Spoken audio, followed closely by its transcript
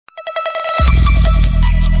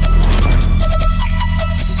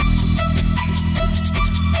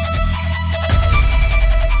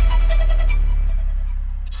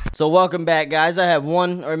So welcome back, guys. I have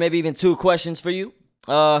one or maybe even two questions for you.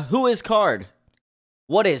 Who is KARD?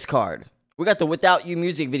 What is KARD? We got the Without You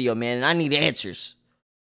music video, man, and I need answers.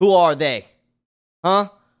 Who are they? Huh?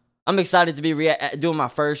 I'm excited to be doing my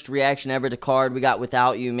first reaction ever to KARD. We got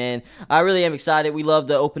Without You, man. I really am excited. We love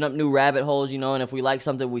to open up new rabbit holes, you know, and if we like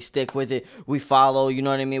something, we stick with it. We follow, you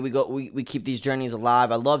know what I mean? We keep these journeys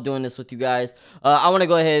alive. I love doing this with you guys. I want to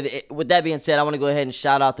go ahead, with that being said, I want to go ahead and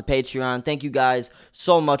shout out the Patreon. Thank you guys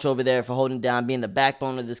so much over there for holding down, being the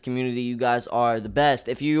backbone of this community. You guys are the best.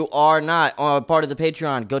 If you are not part of the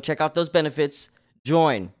Patreon, go check out those benefits.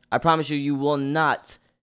 Join. I promise you, you will not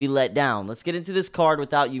be let down. Let's get into this KARD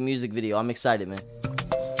Without You music video. I'm excited, man.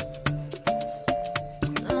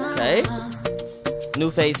 Okay. New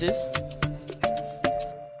faces.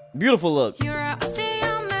 Beautiful look.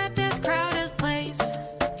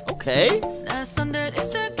 Okay.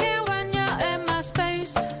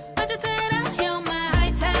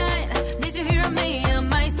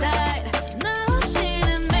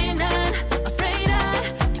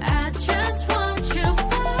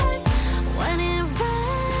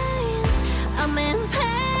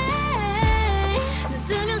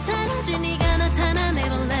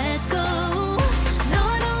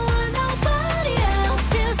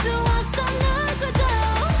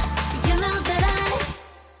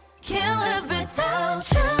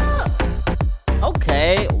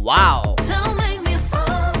 Okay, wow.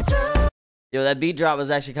 Yo, that beat drop was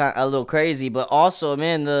actually kind of a little crazy, but also,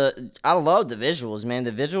 man, I love the visuals, man.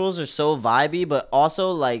 The visuals are so vibey, but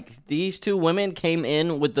also, like, these two women came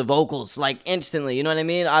in with the vocals, like, instantly, you know what I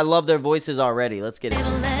mean? I love their voices already. Let's get it.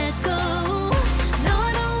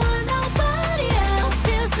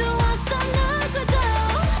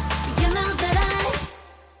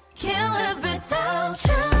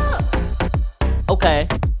 Okay.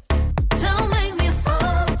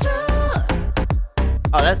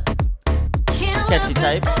 Oh, that catchy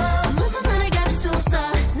type.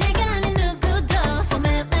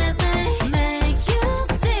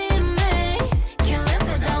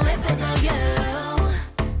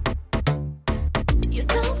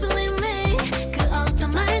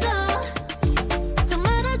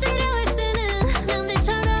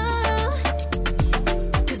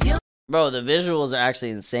 Bro, the visuals are actually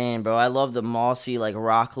insane, bro. I love the mossy, like,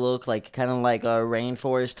 rock look, like, kind of like a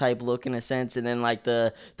rainforest type look in a sense, and then, like,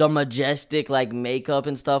 the majestic, like, makeup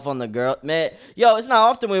and stuff on the girl. Man, yo, it's not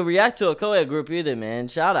often we react to a co-ed group either, man.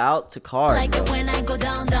 Shout out to KARD. Like it when I go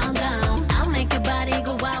down, down, down. I'll make your body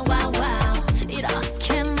go wow, wow, wow.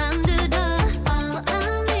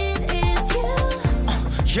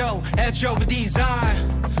 Yo, at your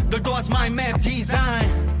design. 널 도와서 my map design.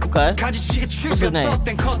 Okay. What's his name? So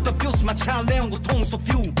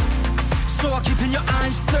I keep in your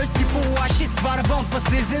eyes thirsty for what she's about to bump for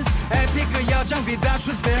seasons. Epic 여정 without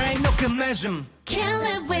you there ain't no connection. Can't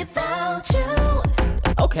live without you.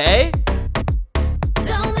 Okay.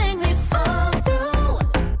 Don't make me fall through.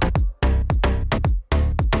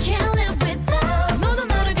 Can't live without. 모든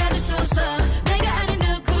너를 가질 수 없어. 내가 아닌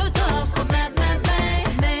누구도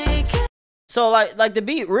make it. So like the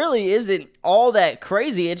beat really isn't all that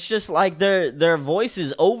crazy. It's just like their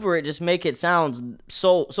voices over it just make it sound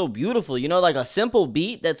so beautiful. You know, like a simple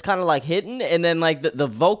beat that's kind of like hidden, and then like the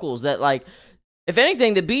vocals that, like, if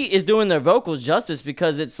anything, the beat is doing their vocals justice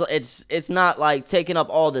because it's not like taking up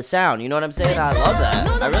all the sound. You know what I'm saying? I love that.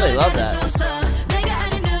 I really love that.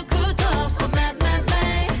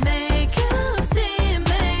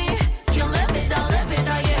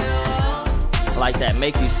 I like that.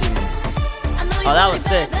 Make you see me. Oh, that was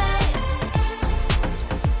sick.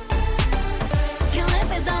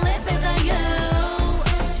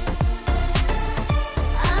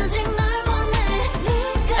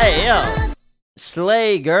 Hey, yo.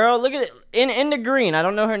 Slay, girl. Look at it. In the green. I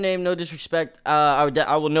don't know her name. No disrespect. I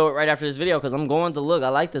will know it right after this video because I'm going to look. I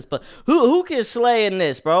like this. But who can slay in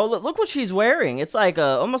this, bro? Look what she's wearing. It's like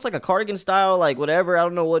almost like a cardigan style, like whatever. I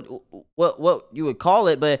don't know what you would call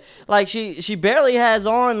it. But like she barely has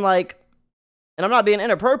on, like, and I'm not being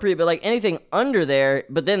inappropriate, but like anything under there.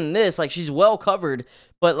 But then this, like, she's well covered.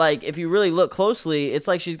 But like if you really look closely, it's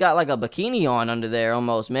like she's got like a bikini on under there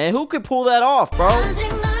almost, man. Who could pull that off, bro?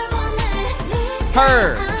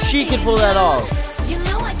 Her. She could pull that off. You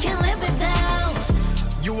know I can't live without.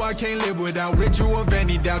 You I can't live without ritual of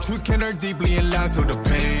any doubt. Truth can hurt deeply and loud, so the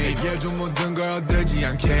pain. Yeah, 좀 모든 걸 얻지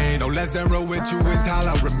않게. No less than roll with you is how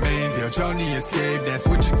I remain. 여전히 escape, that's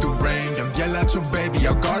what you do rain. Don't yell at your baby,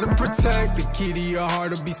 I'll guard and protect. The key to your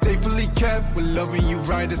heart will be safely kept. With loving you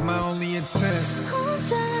right is my only intent.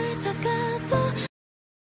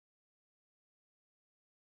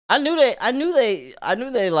 I knew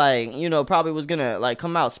they like, you know, probably was gonna like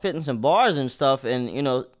come out spitting some bars and stuff and, you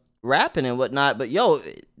know, rapping and whatnot. But yo,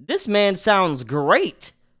 this man sounds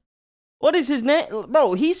great. What is his name?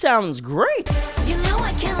 Bro, he sounds great. You know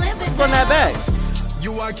I can't live without. Run that back.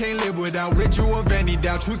 You I can't live without ritual of any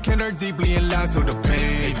doubt. Truth can hurt deeply and last so the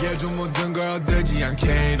pain. Yeah, 좀 모든 걸 들지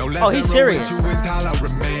않게. No less Oh, he's than serious. with you is how I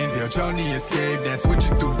remain. 여전히 escape, dance with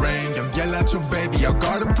you through rain. Don't yell at your baby, I'll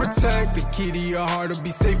guard and protect. The key to your heart will be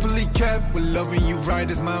safely kept. With loving you right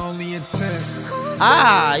is my only intent.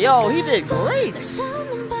 Ah, yo, he did great.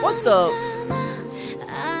 What the?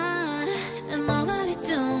 And nobody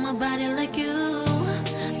do my body like you.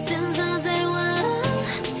 Since the day one,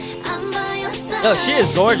 I'm by your side. Yo, she is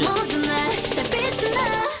gorgeous. I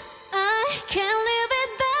can't live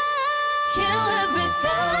without. Can't live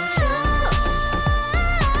without you.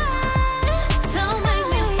 Don't make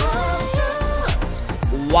me fall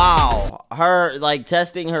through. Wow, her like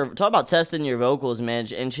testing her. Talk about testing your vocals, man.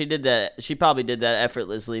 And she did that. She probably did that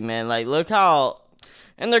effortlessly, man. Like, look how,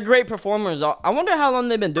 and they're great performers. I wonder how long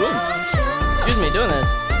they've been doing. Excuse me, doing this.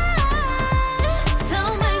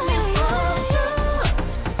 Don't make me fall through.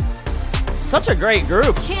 Such a great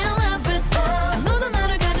group. Can't live without. 아무도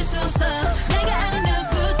나를 가질 수 없어. 내가 아닌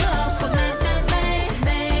누구도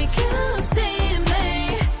make you see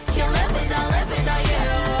me. Can't live without you.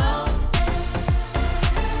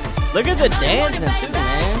 Look at the dancing too,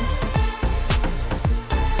 man.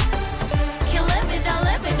 Can't live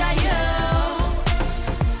without you.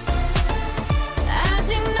 아직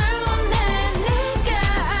날 원해 네가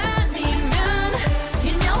아니면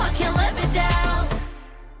you know I can't live without.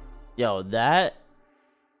 Yo, that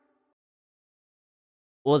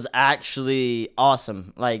was actually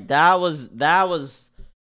awesome. Like that was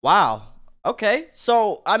wow. Okay,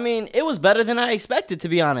 so I mean, it was better than I expected, to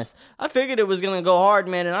be honest. I figured it was gonna go hard,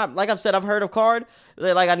 man. And like I've said, I've heard of KARD.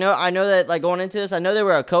 Like I know that like going into this, I know they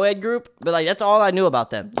were a co-ed group, but like that's all I knew about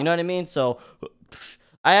them. You know what I mean? So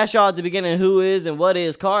I asked y'all at the beginning who is and what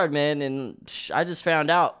is KARD, man, and I just found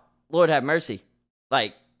out. Lord have mercy.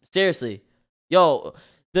 Like seriously, yo,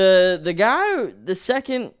 the guy, the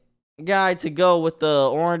second guy to go with the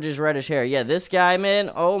orangish reddish hair. Yeah, this guy, man.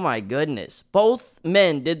 Oh my goodness. Both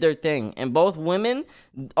men did their thing, and both women,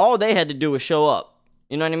 all they had to do was show up.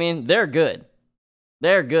 You know what I mean? They're good.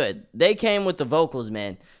 They're good. They came with the vocals,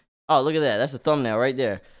 man. Oh, look at that. That's a thumbnail right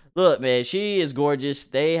there. Look, man, she is gorgeous.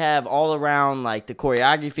 They have all around, like, the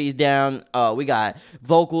choreography's down. We got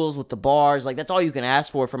vocals with the bars. Like, that's all you can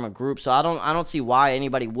ask for from a group. So I don't see why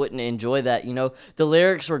anybody wouldn't enjoy that, you know? The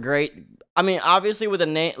lyrics were great. I mean, obviously with a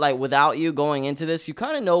name, like, without you going into this, you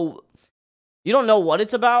kind of know, you don't know what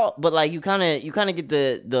it's about, but, like, you kind of get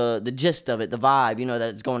the gist of it, the vibe, you know, that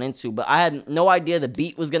it's going into. But I had no idea the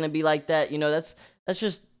beat was going to be like that. You know, that's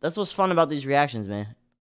what's fun about these reactions, man.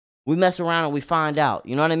 We mess around and we find out.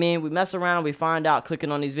 You know what I mean? We mess around and we find out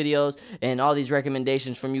clicking on these videos and all these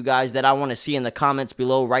recommendations from you guys that I want to see in the comments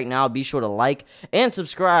below right now. Be sure to like and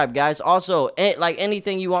subscribe, guys. Also, like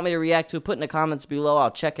anything you want me to react to, put in the comments below.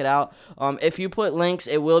 I'll check it out. If you put links,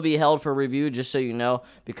 it will be held for review, just so you know,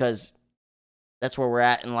 because that's where we're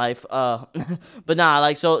at in life. But nah,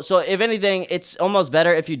 like, so if anything, it's almost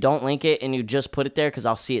better if you don't link it and you just put it there, because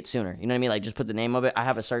I'll see it sooner. You know what I mean? Like, just put the name of it. I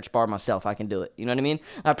have a search bar myself. I can do it. You know what I mean?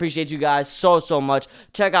 I appreciate you guys so much.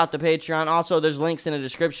 Check out the Patreon. Also, there's links in the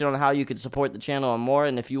description on how you can support the channel and more.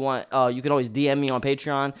 And if you want, you can always DM me on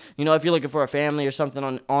Patreon. You know, if you're looking for a family or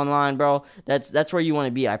something online, bro, that's where you want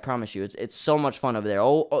to be. I promise you. It's so much fun over there.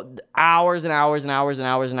 Hours and hours and hours and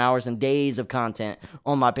hours and hours and days of content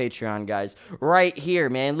on my Patreon, guys. Right here,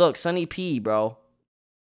 man. Look, Sunny P, bro.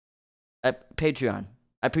 At Patreon.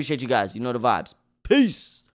 I appreciate you guys. You know the vibes. Peace.